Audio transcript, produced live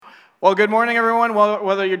Well, good morning, everyone. Well,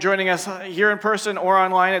 whether you're joining us here in person or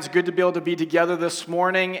online, it's good to be able to be together this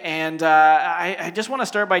morning. And I just want to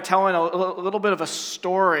start by telling a little bit of a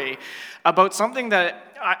story about something that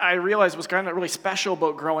I realized was kind of really special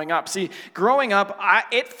about growing up. See, growing up,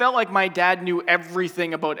 it felt like my dad knew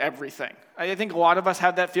everything about everything. I think a lot of us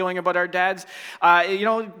have that feeling about our dads.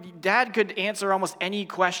 Dad could answer almost any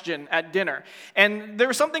question at dinner. And there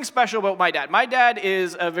was something special about my dad. My dad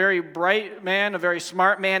is a very bright man, a very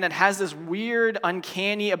smart man, and has this weird,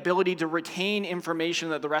 uncanny ability to retain information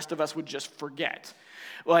that the rest of us would just forget.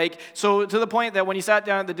 So to the point that when he sat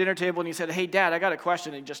down at the dinner table and he said, "Hey, Dad, I got a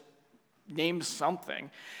question," and he just named something,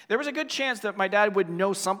 there was a good chance that my dad would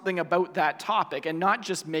know something about that topic and not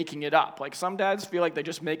just making it up. Like some dads feel like they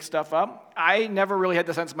just make stuff up. I never really had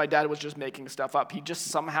the sense my dad was just making stuff up. He just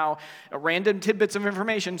somehow, random tidbits of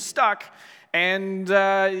information stuck, and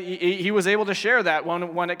he was able to share that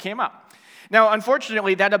when it came up. Now,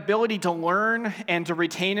 unfortunately, that ability to learn and to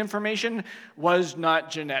retain information was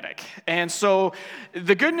not genetic. And so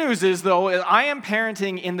the good news is, though, I am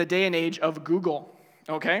parenting in the day and age of Google,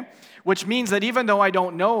 okay? Which means that even though I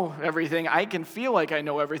don't know everything, I can feel like I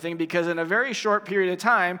know everything because in a very short period of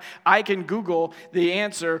time, I can Google the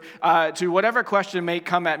answer to whatever question may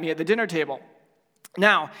come at me at the dinner table.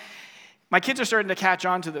 Now, my kids are starting to catch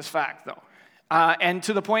on to this fact, though. And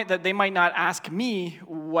to the point that they might not ask me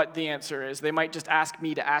what the answer is. They might just ask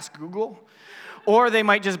me to ask Google. Or they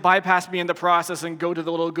might just bypass me in the process and go to the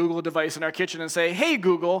little Google device in our kitchen and say, "Hey,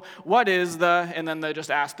 Google, what is the," and then they just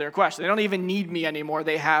ask their question. They don't even need me anymore.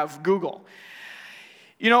 They have Google.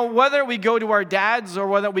 You know, whether we go to our dads or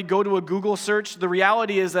whether we go to a Google search, the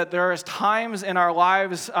reality is that there is times in our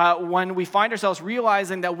lives when we find ourselves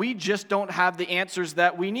realizing that we just don't have the answers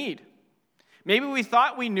that we need. Maybe we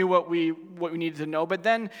thought we knew what we needed to know, but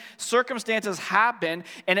then circumstances happen,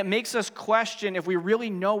 and it makes us question if we really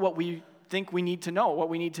know what we think we need to know, what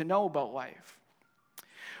we need to know about life.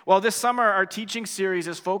 Well, this summer, our teaching series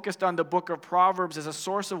is focused on the book of Proverbs as a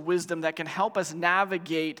source of wisdom that can help us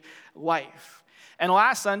navigate life. And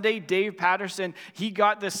last Sunday, Dave Patterson, he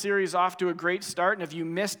got this series off to a great start. And if you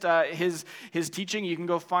missed his teaching, you can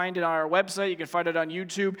go find it on our website. You can find it on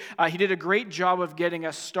YouTube. He did a great job of getting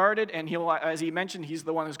us started. And as he mentioned, he's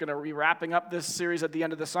the one who's going to be wrapping up this series at the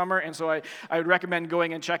end of the summer. And so I would recommend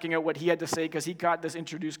going and checking out what he had to say because he got this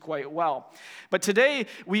introduced quite well. But today,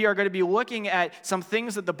 we are going to be looking at some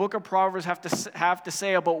things that the book of Proverbs have to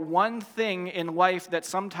say about one thing in life that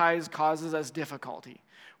sometimes causes us difficulty.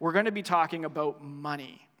 We're going to be talking about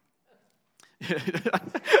money.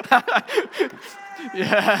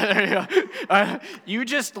 Yeah, there you go. You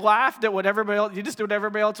just laughed at what everybody else, you just did what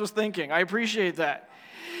everybody else was thinking. I appreciate that.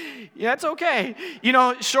 Yeah, it's okay. You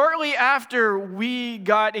know, shortly after we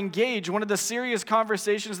got engaged, one of the serious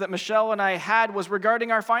conversations that Michelle and I had was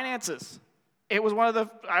regarding our finances. It was one of the,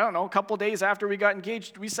 a couple days after we got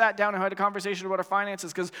engaged, we sat down and had a conversation about our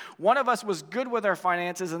finances because one of us was good with our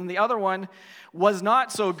finances and the other one was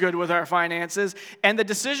not so good with our finances. And the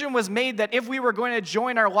decision was made that if we were going to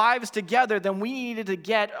join our lives together, then we needed to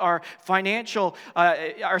get our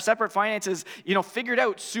our separate finances, figured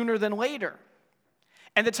out sooner than later.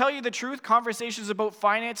 And to tell you the truth, conversations about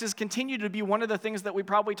finances continue to be one of the things that we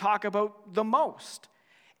probably talk about the most.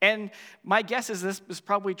 And my guess is this is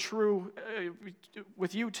probably true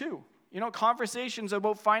with you too. Conversations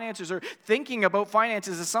about finances or thinking about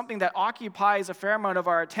finances is something that occupies a fair amount of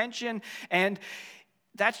our attention, and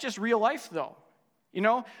that's just real life though.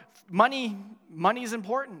 Money is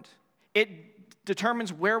important. It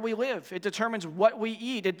determines where we live. It determines what we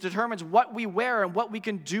eat. It determines what we wear and what we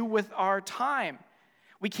can do with our time.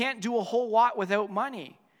 We can't do a whole lot without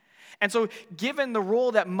money. And so given the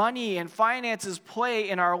role that money and finances play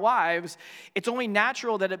in our lives, it's only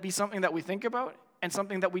natural that it be something that we think about and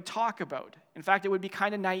something that we talk about. In fact, it would be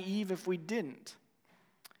kind of naive if we didn't.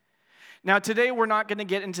 Now, today we're not going to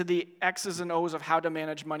get into the X's and O's of how to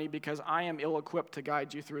manage money because I am ill-equipped to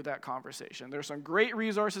guide you through that conversation. There's some great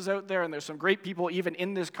resources out there, and there's some great people even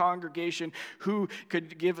in this congregation who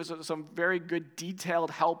could give us some very good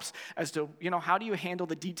detailed helps as to, how do you handle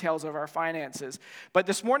the details of our finances. But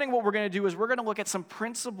this morning what we're going to do is we're going to look at some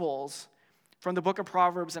principles from the book of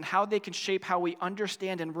Proverbs and how they can shape how we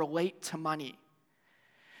understand and relate to money.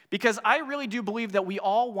 Because I really do believe that we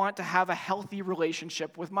all want to have a healthy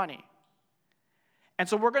relationship with money. And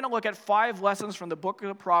so we're going to look at 5 lessons from the book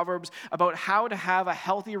of Proverbs about how to have a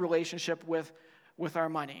healthy relationship with our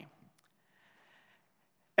money.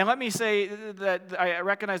 And let me say that I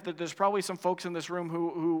recognize that there's probably some folks in this room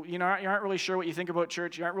who you aren't really sure what you think about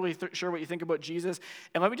church. You aren't really sure what you think about Jesus.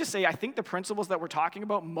 And let me just say, I think the principles that we're talking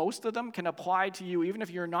about, most of them can apply to you, even if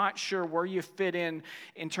you're not sure where you fit in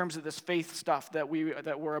terms of this faith stuff that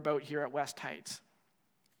we're about here at West Heights.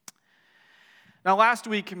 Now, last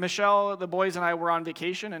week, Michelle, the boys, and I were on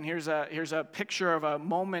vacation, and here's a picture of a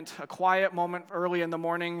quiet moment early in the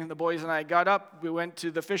morning. The boys and I got up, we went to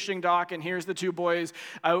the fishing dock, and here's the two boys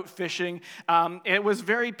out fishing. It was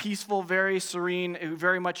very peaceful, very serene, we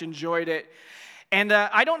very much enjoyed it. And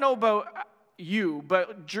I don't know about you,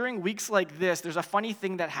 but during weeks like this, there's a funny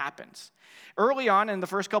thing that happens. Early on in the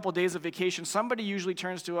first couple of days of vacation, somebody usually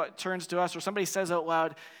turns to us, or somebody says out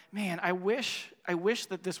loud, "Man, I wish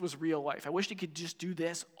that this was real life. I wish you could just do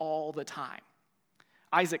this all the time."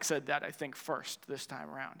 Isaac said that, I think, first this time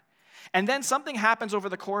around. And then something happens over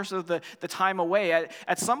the course of the time away.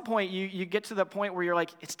 At some point, you get to the point where you're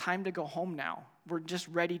like, it's time to go home now. We're just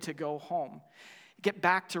ready to go home. Get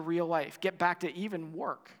back to real life. Get back to even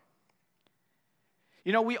work.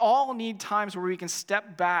 We all need times where we can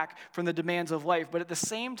step back from the demands of life, but at the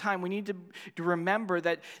same time, we need to remember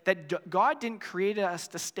that God didn't create us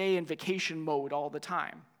to stay in vacation mode all the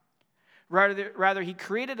time. Rather, He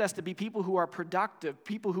created us to be people who are productive,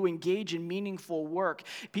 people who engage in meaningful work,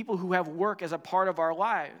 people who have work as a part of our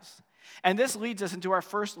lives. And this leads us into our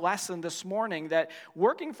first lesson this morning, that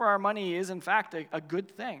working for our money is, in fact, a good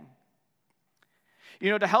thing.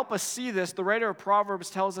 To help us see this, the writer of Proverbs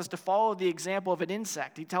tells us to follow the example of an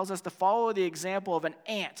insect. He tells us to follow the example of an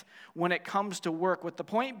ant when it comes to work, with the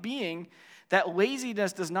point being that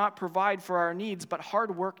laziness does not provide for our needs, but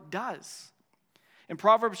hard work does. In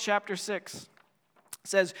Proverbs chapter 6, it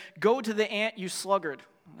says, "Go to the ant, you sluggard."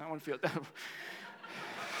 That one feels...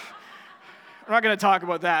 I'm not going to talk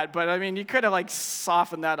about that, but you could have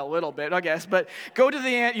softened that a little bit, I guess. But go to the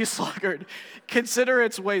ant, you sluggard. Consider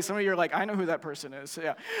its ways. Some of you are like, I know who that person is.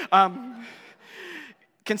 Yeah.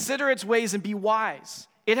 Consider its ways and be wise.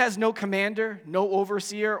 It has no commander, no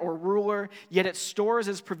overseer or ruler, yet it stores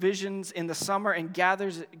its provisions in the summer and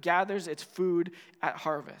gathers its food at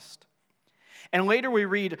harvest. And later we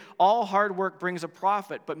read, all hard work brings a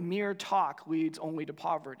profit, but mere talk leads only to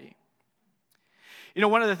poverty.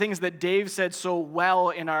 One of the things that Dave said so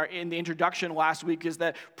well in the introduction last week is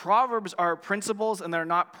that Proverbs are principles and they're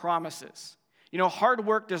not promises. Hard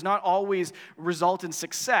work does not always result in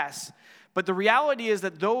success, but the reality is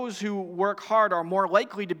that those who work hard are more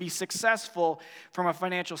likely to be successful from a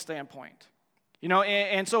financial standpoint.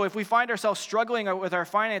 And so if we find ourselves struggling with our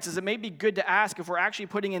finances, it may be good to ask if we're actually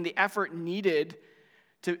putting in the effort needed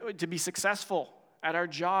to be successful at our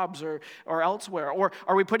jobs or elsewhere? Or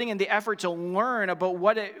are we putting in the effort to learn about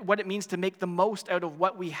what it means to make the most out of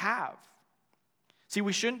what we have? See,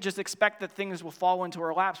 we shouldn't just expect that things will fall into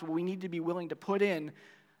our laps, but we need to be willing to put in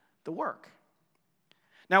the work.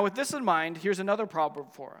 Now, with this in mind, here's another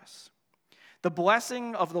proverb for us. The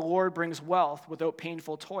blessing of the Lord brings wealth without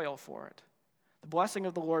painful toil for it. The blessing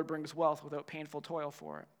of the Lord brings wealth without painful toil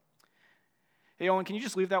for it. Hey, Owen, can you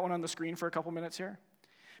just leave that one on the screen for a couple minutes here?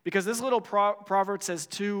 Because this little proverb says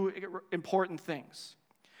two important things.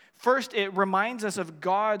 First, it reminds us of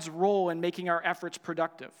God's role in making our efforts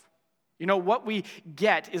productive. What we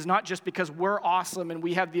get is not just because we're awesome and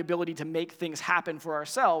we have the ability to make things happen for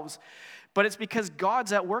ourselves, but it's because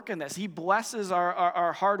God's at work in this. He blesses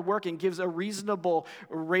our hard work and gives a reasonable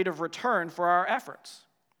rate of return for our efforts.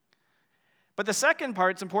 But the second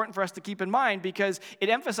part is important for us to keep in mind because it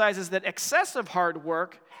emphasizes that excessive hard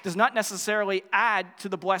work does not necessarily add to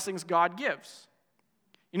the blessings God gives.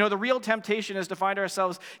 The real temptation is to find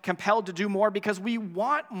ourselves compelled to do more because we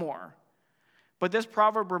want more. But this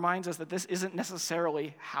proverb reminds us that this isn't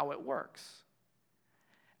necessarily how it works.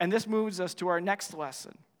 And this moves us to our next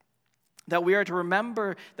lesson, that we are to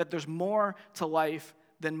remember that there's more to life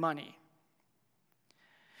than money.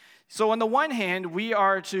 So on the one hand, we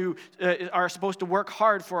are supposed to work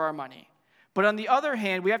hard for our money. But on the other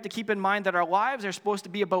hand, we have to keep in mind that our lives are supposed to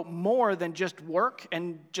be about more than just work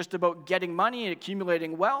and just about getting money and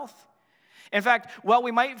accumulating wealth. In fact, while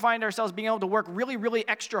we might find ourselves being able to work really, really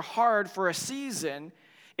extra hard for a season,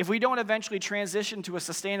 if we don't eventually transition to a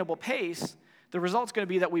sustainable pace, the result's going to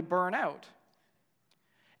be that we burn out.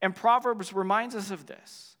 And Proverbs reminds us of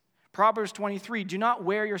this. Proverbs 23, do not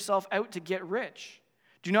wear yourself out to get rich.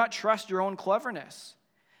 Do not trust your own cleverness.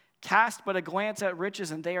 Cast but a glance at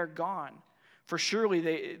riches, and they are gone. For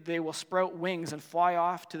surely they will sprout wings and fly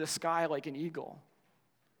off to the sky like an eagle.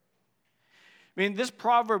 This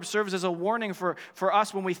proverb serves as a warning for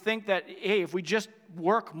us when we think that, hey, if we just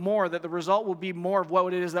work more, that the result will be more of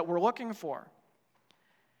what it is that we're looking for.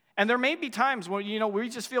 And there may be times when, we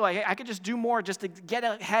just feel like, hey, I could just do more just to get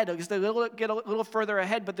ahead, just get a little further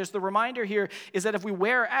ahead. But there's the reminder here is that if we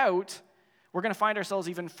wear out, we're going to find ourselves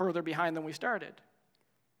even further behind than we started.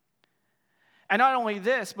 And not only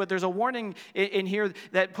this, but there's a warning in here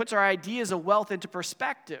that puts our ideas of wealth into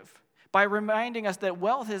perspective by reminding us that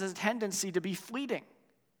wealth has a tendency to be fleeting.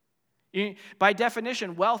 By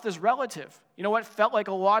definition, wealth is relative. You know what felt like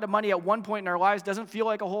a lot of money at one point in our lives doesn't feel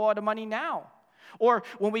like a whole lot of money now. Or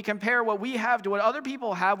when we compare what we have to what other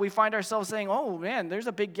people have, we find ourselves saying, oh man, there's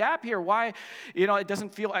a big gap here. Why? It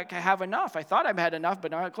doesn't feel like I have enough. I thought I've had enough,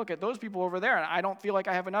 but now I look at those people over there and I don't feel like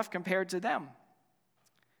I have enough compared to them.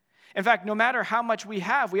 In fact, no matter how much we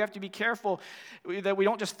have to be careful that we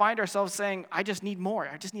don't just find ourselves saying, I just need more.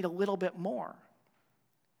 I just need a little bit more.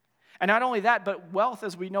 And not only that, but wealth,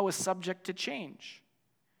 as we know, is subject to change.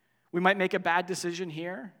 We might make a bad decision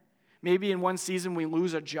here. Maybe in one season we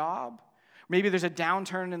lose a job. Maybe there's a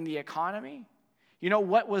downturn in the economy.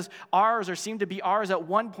 What was ours or seemed to be ours at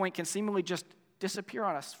one point can seemingly just disappear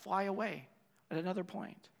on us, fly away at another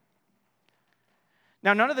point.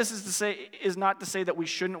 Now, none of this is not to say that we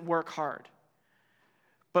shouldn't work hard.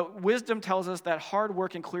 But wisdom tells us that hard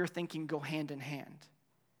work and clear thinking go hand in hand.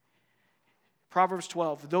 Proverbs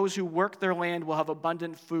 12, those who work their land will have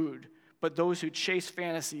abundant food, but those who chase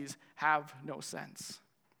fantasies have no sense.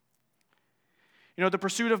 The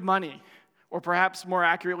pursuit of money, or perhaps more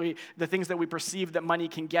accurately, the things that we perceive that money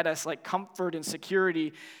can get us, like comfort and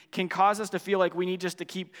security, can cause us to feel like we need just to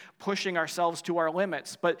keep pushing ourselves to our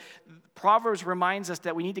limits. But Proverbs reminds us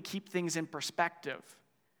that we need to keep things in perspective.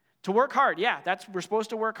 To work hard, we're supposed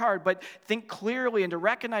to work hard, but think clearly and to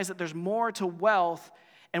recognize that there's more to wealth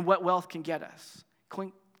and what wealth can get us.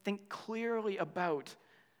 Think clearly about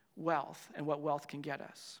wealth and what wealth can get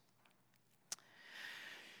us.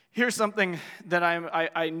 Here's something that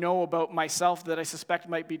I know about myself that I suspect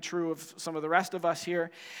might be true of some of the rest of us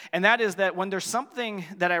here, and that is that when there's something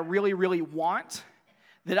that I really, really want,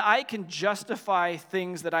 that I can justify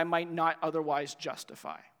things that I might not otherwise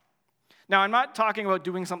justify. Now, I'm not talking about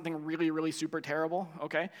doing something really, really super terrible,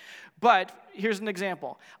 okay? But here's an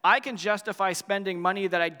example. I can justify spending money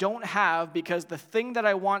that I don't have because the thing that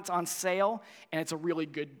I want's on sale, and it's a really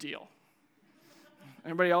good deal.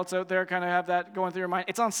 Anybody else out there kind of have that going through your mind?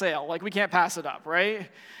 It's on sale. Like, we can't pass it up, right?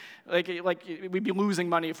 Like we'd be losing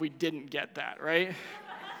money if we didn't get that, right?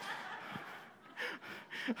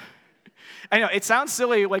 I know, it sounds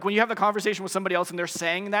silly, like when you have a conversation with somebody else and they're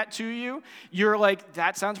saying that to you, you're like,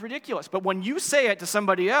 that sounds ridiculous. But when you say it to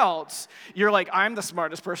somebody else, you're like, I'm the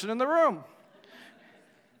smartest person in the room.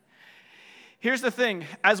 Here's the thing.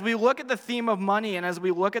 As we look at the theme of money and as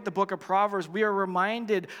we look at the book of Proverbs, we are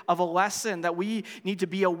reminded of a lesson that we need to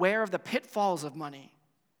be aware of the pitfalls of money.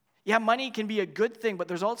 Yeah, money can be a good thing, but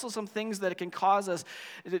there's also some things that it can cause us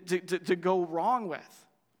to go wrong with.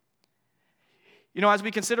 As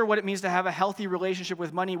we consider what it means to have a healthy relationship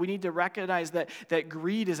with money, we need to recognize that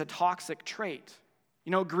greed is a toxic trait.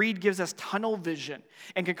 Greed gives us tunnel vision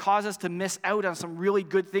and can cause us to miss out on some really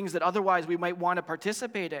good things that otherwise we might want to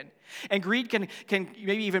participate in. And greed can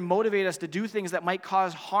maybe even motivate us to do things that might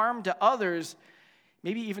cause harm to others,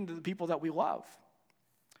 maybe even to the people that we love.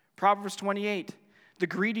 Proverbs 28, the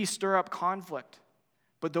greedy stir up conflict,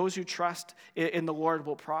 but those who trust in the Lord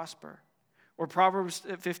will prosper. Or Proverbs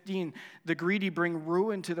 15, the greedy bring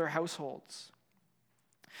ruin to their households.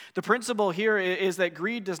 The principle here is that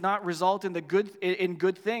greed does not result in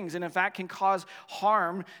good things, and in fact can cause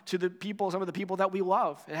harm to some of the people that we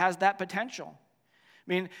love. It has that potential.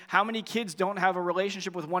 I mean, how many kids don't have a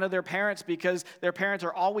relationship with one of their parents because their parents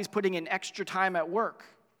are always putting in extra time at work?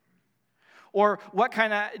 Or what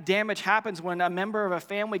kind of damage happens when a member of a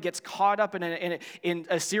family gets caught up in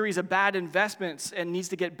a series of bad investments and needs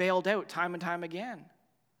to get bailed out time and time again?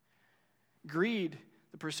 Greed,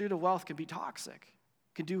 the pursuit of wealth, can be toxic,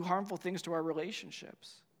 can do harmful things to our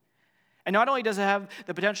relationships. And not only does it have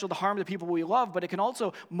the potential to harm the people we love, but it can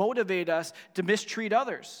also motivate us to mistreat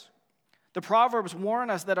others. The Proverbs warn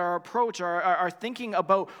us that our approach, our thinking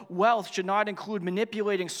about wealth should not include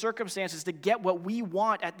manipulating circumstances to get what we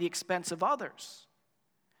want at the expense of others.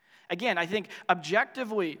 Again, I think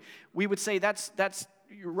objectively we would say that's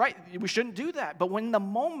you're right, we shouldn't do that. But when in the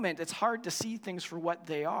moment, it's hard to see things for what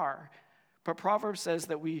they are. But Proverbs says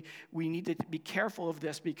that we need to be careful of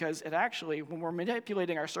this because it actually, when we're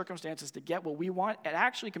manipulating our circumstances to get what we want, it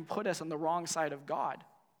actually can put us on the wrong side of God.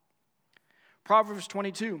 Proverbs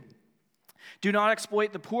 22. Do not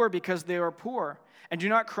exploit the poor because they are poor, and do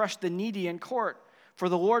not crush the needy in court, for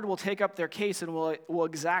the Lord will take up their case and will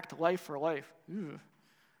exact life for life. Ew.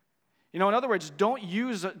 In other words,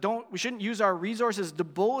 we shouldn't use our resources to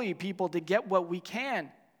bully people to get what we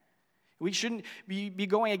can. We shouldn't be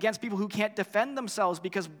going against people who can't defend themselves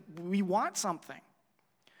because we want something.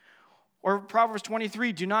 Or Proverbs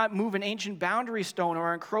 23, do not move an ancient boundary stone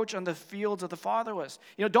or encroach on the fields of the fatherless.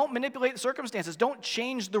 Don't manipulate circumstances. Don't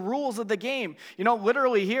change the rules of the game.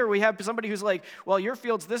 Literally here we have somebody who's like, well, your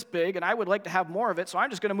field's this big and I would like to have more of it, so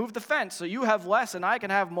I'm just going to move the fence so you have less and I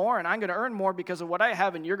can have more and I'm going to earn more because of what I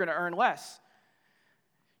have and you're going to earn less.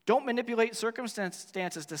 Don't manipulate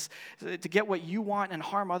circumstances to get what you want and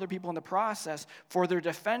harm other people in the process, for their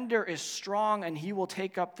defender is strong and he will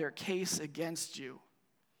take up their case against you.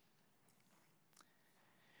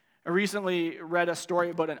 I recently read a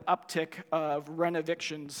story about an uptick of rent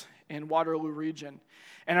evictions in Waterloo region.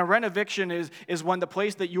 And a rent eviction is when the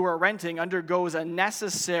place that you are renting undergoes a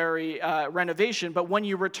necessary renovation, but when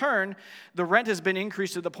you return, the rent has been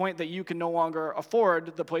increased to the point that you can no longer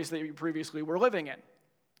afford the place that you previously were living in.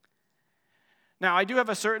 Now, I do have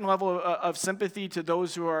a certain level of sympathy to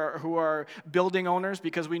those who are building owners,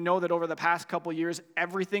 because we know that over the past couple years,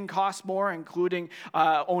 everything costs more, including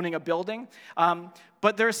owning a building.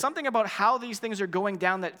 But there's something about how these things are going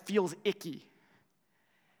down that feels icky.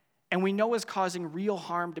 And we know is causing real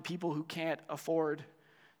harm to people who can't afford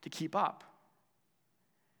to keep up.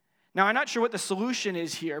 Now, I'm not sure what the solution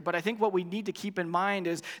is here, but I think what we need to keep in mind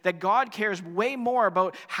is that God cares way more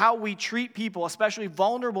about how we treat people, especially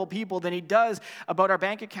vulnerable people, than he does about our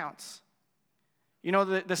bank accounts.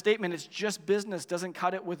 The statement, it's just business, doesn't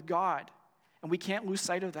cut it with God. And we can't lose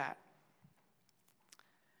sight of that.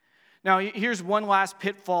 Now, here's one last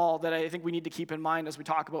pitfall that I think we need to keep in mind as we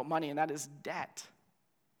talk about money, and that is debt.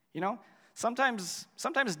 Sometimes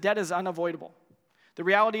debt is unavoidable. The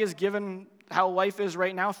reality is, given how life is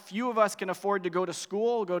right now, few of us can afford to go to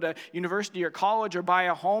school, go to university or college, or buy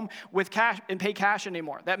a home with cash and pay cash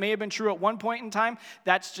anymore. That may have been true at one point in time.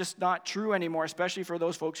 That's just not true anymore, especially for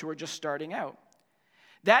those folks who are just starting out.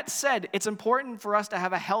 That said, it's important for us to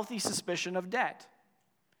have a healthy suspicion of debt.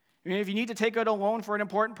 If you need to take out a loan for an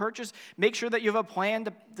important purchase, make sure that you have a plan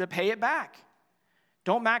to pay it back.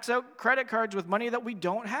 Don't max out credit cards with money that we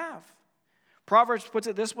don't have. Proverbs puts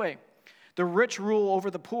it this way: the rich rule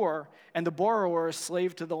over the poor, and the borrower is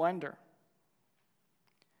slave to the lender.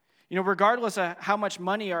 Regardless of how much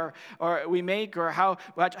money or we make or how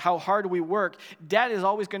hard we work, debt is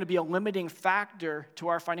always going to be a limiting factor to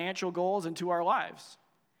our financial goals and to our lives.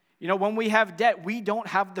 When we have debt, we don't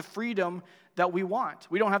have the freedom that we want.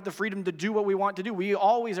 We don't have the freedom to do what we want to do. We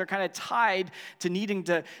always are kind of tied to needing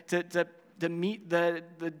to meet the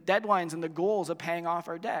deadlines and the goals of paying off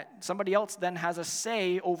our debt. Somebody else then has a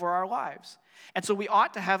say over our lives. And so we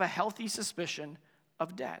ought to have a healthy suspicion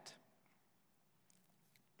of debt.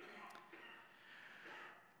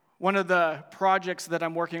 One of the projects that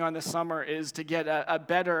I'm working on this summer is to get a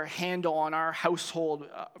better handle on our household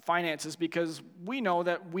finances, because we know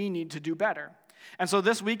that we need to do better. And so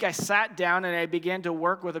this week I sat down and I began to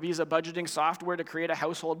work with a piece of budgeting software to create a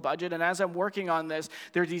household budget. And as I'm working on this,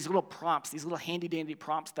 there are these little prompts, these little handy-dandy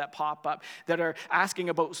prompts that pop up that are asking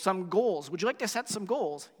about some goals. Would you like to set some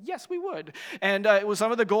goals? Yes, we would. And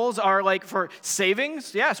some of the goals are like for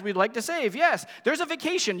savings. Yes, we'd like to save. Yes. There's a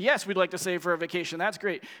vacation. Yes, we'd like to save for a vacation. That's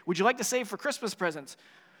great. Would you like to save for Christmas presents?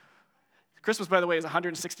 Christmas, by the way, is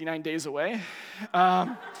 169 days away.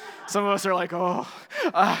 Some of us are like, oh.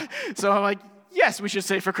 So I'm like, yes, we should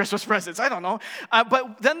save for Christmas presents. I don't know.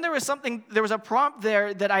 But then there was a prompt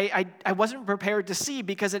there that I wasn't prepared to see,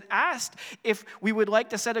 because it asked if we would like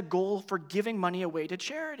to set a goal for giving money away to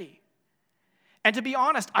charity. And to be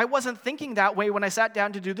honest, I wasn't thinking that way when I sat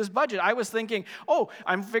down to do this budget. I was thinking,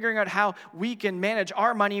 I'm figuring out how we can manage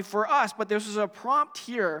our money for us. But this was a prompt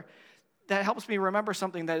here that helps me remember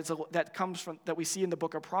something that comes from that we see in the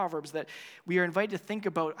book of Proverbs, that we are invited to think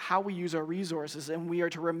about how we use our resources, and we are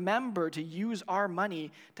to remember to use our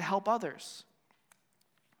money to help others.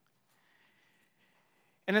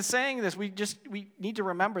 And in saying this, we need to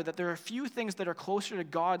remember that there are a few things that are closer to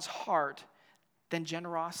God's heart than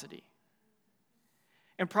generosity.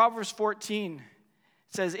 In Proverbs 14,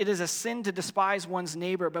 it says, "It is a sin to despise one's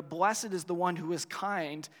neighbor, but blessed is the one who is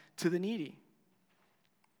kind to the needy."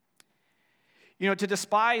 To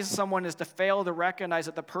despise someone is to fail to recognize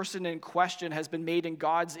that the person in question has been made in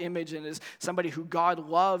God's image and is somebody who God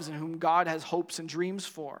loves and whom God has hopes and dreams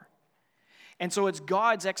for. And so it's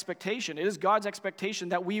God's expectation. It is God's expectation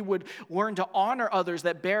that we would learn to honor others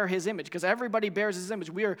that bear his image, because everybody bears his image.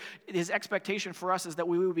 His expectation for us is that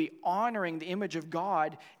we will be honoring the image of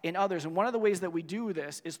God in others. And one of the ways that we do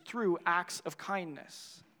this is through acts of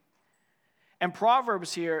kindness. And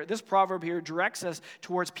this proverb here directs us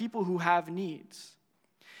towards people who have needs.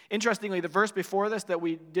 Interestingly, the verse before this that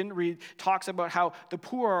we didn't read talks about how the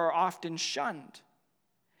poor are often shunned.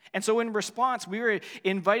 And so in response, we were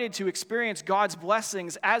invited to experience God's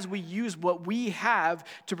blessings as we use what we have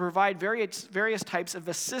to provide various types of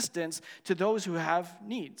assistance to those who have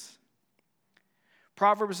needs.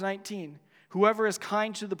 Proverbs 19, whoever is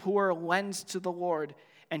kind to the poor lends to the Lord,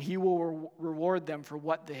 and he will reward them for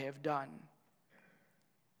what they have done.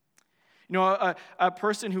 You know, a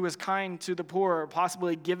person who is kind to the poor,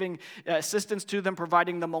 possibly giving assistance to them,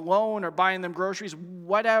 providing them a loan or buying them groceries,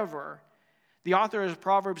 whatever, the author of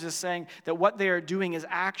Proverbs is saying that what they are doing is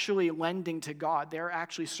actually lending to God. They're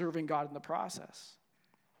actually serving God in the process.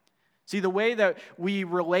 See, the way that we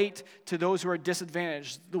relate to those who are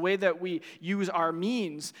disadvantaged, the way that we use our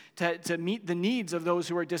means to meet the needs of those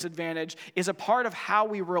who are disadvantaged is a part of how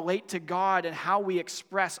we relate to God and how we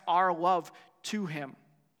express our love to Him.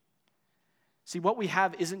 See, what we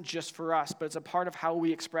have isn't just for us, but it's a part of how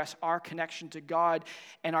we express our connection to God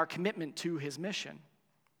and our commitment to His mission.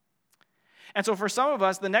 And so for some of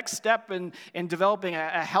us, the next step in developing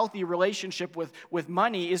a healthy relationship with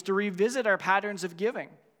money is to revisit our patterns of giving.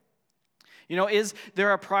 You know, is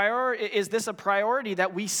this a priority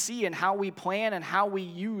that we see in how we plan and how we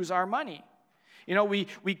use our money? You know, we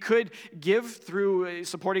could give through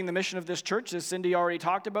supporting the mission of this church, as Cindy already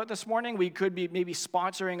talked about this morning. We could be maybe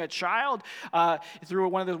sponsoring a child through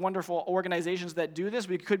one of those wonderful organizations that do this.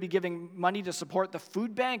 We could be giving money to support the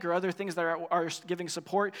food bank or other things that are giving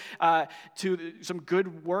support to some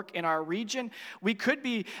good work in our region. We could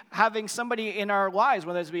be having somebody in our lives,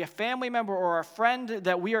 whether it's be a family member or a friend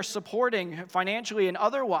that we are supporting financially and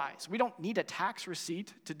otherwise. We don't need a tax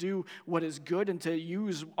receipt to do what is good and to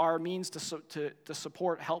use our means to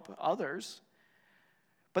support, help others.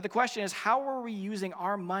 But the question is, how are we using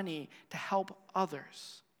our money to help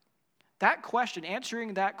others? That question,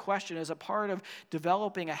 answering that question is a part of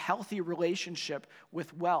developing a healthy relationship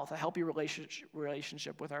with wealth, a healthy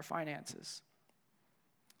relationship with our finances.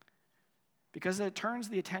 Because it turns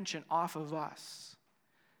the attention off of us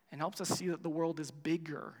and helps us see that the world is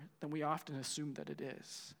bigger than we often assume that it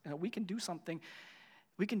is. And that we can do something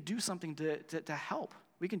to help.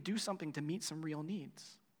 We can do something to meet some real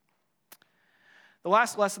needs. The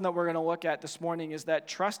last lesson that we're going to look at this morning is that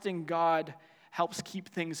trusting God helps keep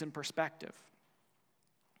things in perspective.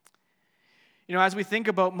 You know, as we think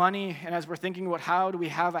about money and as we're thinking about how do we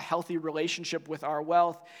have a healthy relationship with our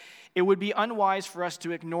wealth, it would be unwise for us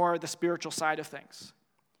to ignore the spiritual side of things.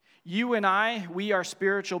 You and I, we are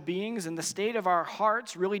spiritual beings, and the state of our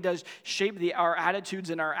hearts really does shape our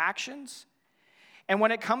attitudes and our actions. And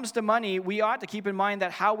when it comes to money, we ought to keep in mind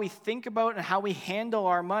that how we think about and how we handle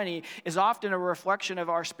our money is often a reflection of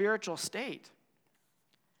our spiritual state.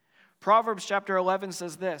 Proverbs chapter 11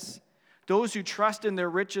 says this, "Those who trust in their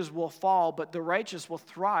riches will fall, but the righteous will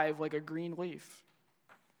thrive like a green leaf."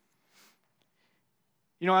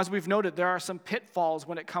 You know, as we've noted, there are some pitfalls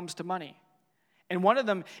when it comes to money. And one of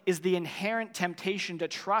them is the inherent temptation to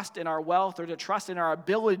trust in our wealth or to trust in our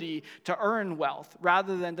ability to earn wealth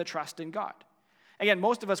rather than to trust in God. Again,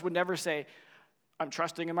 most of us would never say, I'm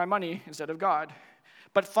trusting in my money instead of God.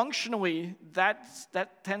 But functionally, that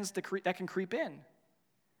can creep in.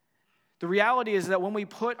 The reality is that when we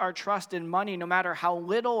put our trust in money, no matter how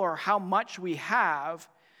little or how much we have,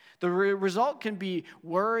 the result can be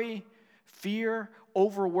worry, fear,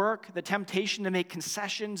 overwork, the temptation to make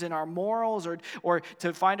concessions in our morals or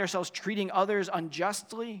to find ourselves treating others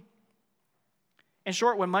unjustly. In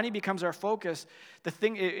short, when money becomes our focus,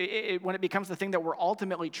 when it becomes the thing that we're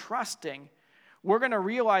ultimately trusting, we're going to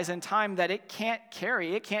realize in time that it can't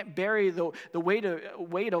bear the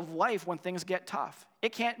weight of life when things get tough.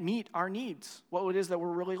 It can't meet our needs, what it is that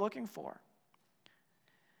we're really looking for.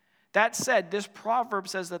 That said, this proverb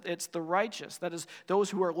says that it's the righteous, that is,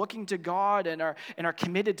 those who are looking to God and are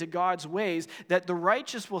committed to God's ways, that the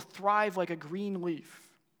righteous will thrive like a green leaf.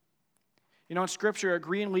 You know, in Scripture, a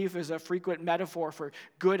green leaf is a frequent metaphor for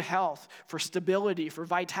good health, for stability, for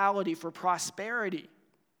vitality, for prosperity.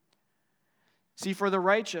 See, for the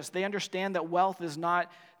righteous, they understand that wealth is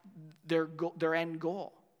not their end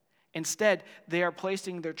goal. Instead, they are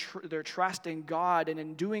placing their trust in God, and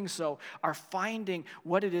in doing so, are finding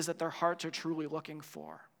what it is that their hearts are truly looking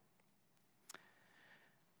for.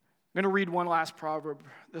 I'm going to read one last proverb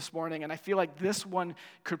this morning, and I feel like this one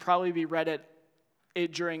could probably be read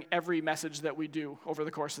during every message that we do over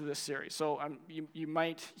the course of this series. So you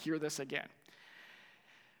might hear this again.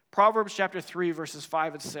 Proverbs chapter 3, verses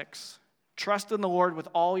 5 and 6. "Trust in the Lord with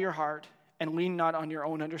all your heart and lean not on your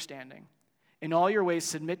own understanding. In all your ways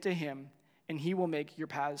submit to Him, and He will make your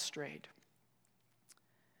paths straight."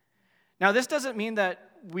 Now, this doesn't mean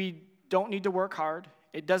that we don't need to work hard.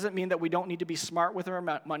 It doesn't mean that we don't need to be smart with our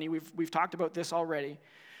money. We've talked about this already.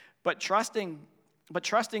 But trusting But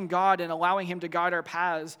trusting God and allowing him to guide our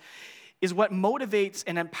paths is what motivates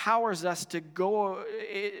and empowers us to go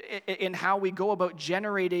in how we go about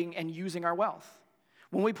generating and using our wealth.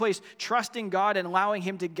 When we place trust in God and allowing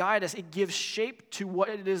him to guide us, it gives shape to what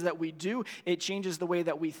it is that we do. It changes the way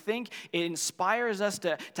that we think. It inspires us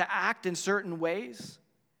to act in certain ways.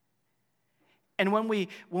 And when we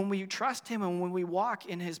trust him and when we walk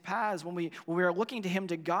in his paths, when we are looking to him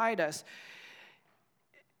to guide us,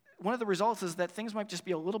 one of the results is that things might just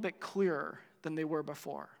be a little bit clearer than they were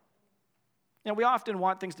before. We often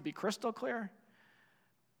want things to be crystal clear,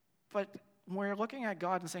 but when we're looking at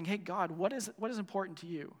God and saying, hey, God, what is important to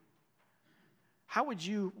you? What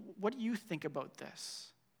do you think about this?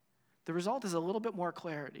 The result is a little bit more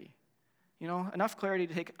clarity. Enough clarity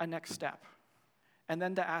to take a next step. And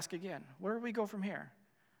then to ask again, where do we go from here?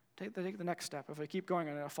 Take the next step. If I keep going,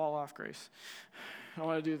 I'm going to fall off, Grace. I don't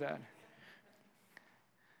want to do that.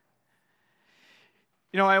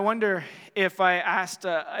 I wonder if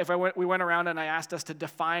we went around and I asked us to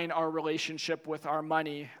define our relationship with our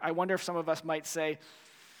money, I wonder if some of us might say,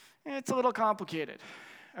 it's a little complicated.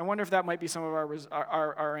 I wonder if that might be some of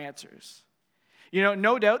our answers.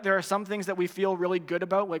 No doubt there are some things that we feel really good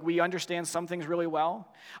about, like we understand some things really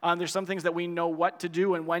well. There's some things that we know what to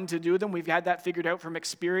do and when to do them. We've had that figured out from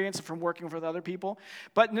experience and from working with other people.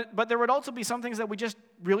 But there would also be some things that we just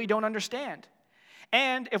really don't understand.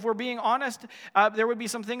 And if we're being honest, there would be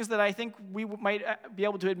some things that I think we might be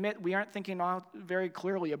able to admit we aren't thinking out very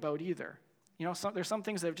clearly about either. There's some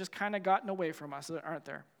things that have just kind of gotten away from us, aren't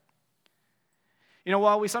there?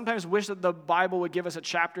 While we sometimes wish that the Bible would give us a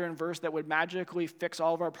chapter and verse that would magically fix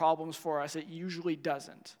all of our problems for us, it usually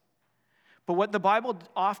doesn't. But what the Bible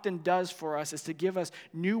often does for us is to give us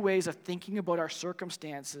new ways of thinking about our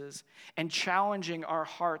circumstances and challenging our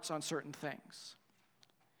hearts on certain things.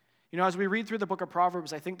 As we read through the book of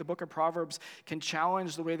Proverbs, I think the book of Proverbs can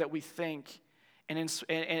challenge the way that we think and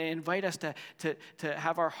invite us to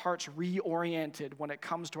have our hearts reoriented when it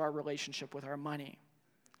comes to our relationship with our money.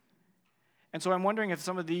 And so I'm wondering if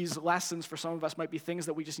some of these lessons for some of us might be things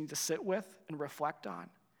that we just need to sit with and reflect on.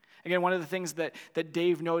 Again, one of the things that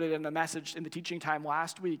Dave noted in the message in the teaching time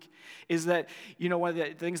last week is that, one of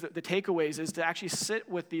the things that the takeaways is to actually sit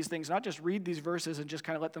with these things, not just read these verses and just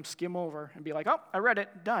kind of let them skim over and be like, oh, I read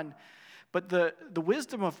it, done. But the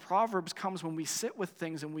wisdom of Proverbs comes when we sit with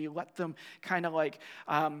things and we let them kind of like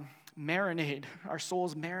marinate, our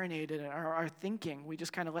souls marinate in our thinking. We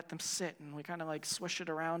just kind of let them sit and we kind of like swish it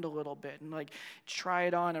around a little bit and like try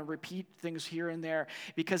it on and repeat things here and there.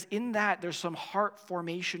 Because in that, there's some heart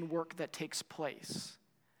formation work that takes place.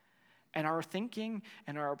 And our thinking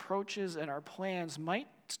and our approaches and our plans might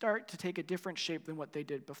start to take a different shape than what they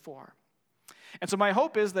did before. And so my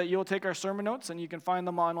hope is that you'll take our sermon notes, and you can find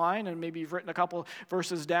them online, and maybe you've written a couple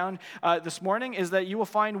verses down this morning, is that you will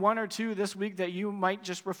find one or two this week that you might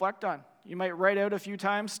just reflect on. You might write out a few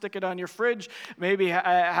times, stick it on your fridge, maybe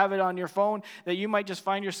have it on your phone, that you might just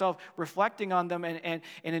find yourself reflecting on them, and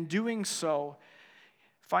in doing so,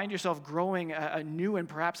 find yourself growing a new and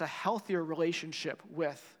perhaps a healthier relationship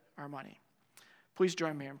with our money. Please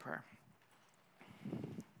join me in prayer.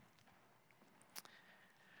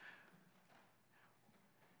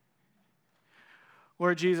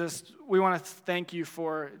 Lord Jesus, we want to thank you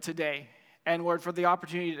for today. And Lord, for the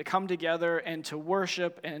opportunity to come together and to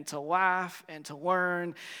worship and to laugh and to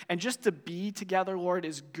learn and just to be together, Lord,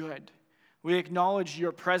 is good. We acknowledge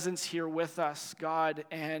your presence here with us, God.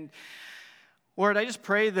 And Lord, I just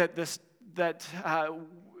pray that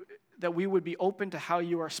that we would be open to how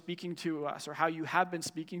you are speaking to us or how you have been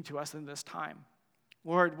speaking to us in this time.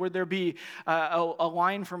 Lord, would there be a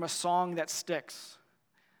line from a song that sticks?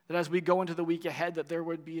 That as we go into the week ahead, that there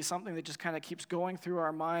would be something that just kind of keeps going through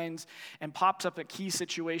our minds and pops up at key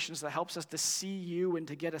situations that helps us to see you and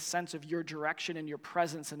to get a sense of your direction and your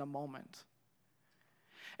presence in a moment.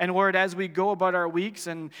 And Lord, as we go about our weeks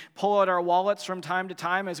and pull out our wallets from time to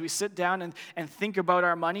time, as we sit down and think about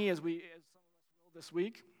our money, as some of us will this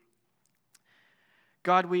week,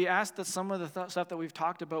 God, we ask that some of the stuff that we've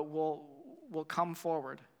talked about will come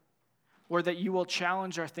forward. Lord, that you will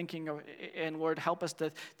challenge our thinking, and Lord, help us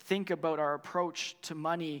to think about our approach to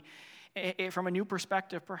money from a new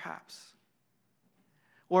perspective, perhaps.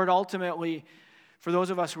 Lord, ultimately, for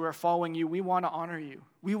those of us who are following you, we want to honor you.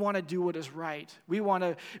 We want to do what is right. We want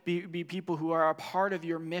to be people who are a part of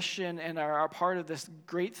your mission and are a part of this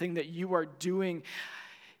great thing that you are doing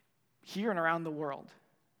here and around the world.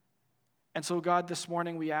 And so, God, this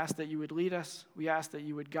morning we ask that you would lead us. We ask that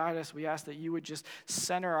you would guide us. We ask that you would just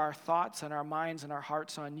center our thoughts and our minds and our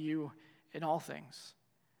hearts on you in all things.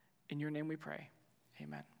 In your name we pray.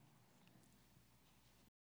 Amen.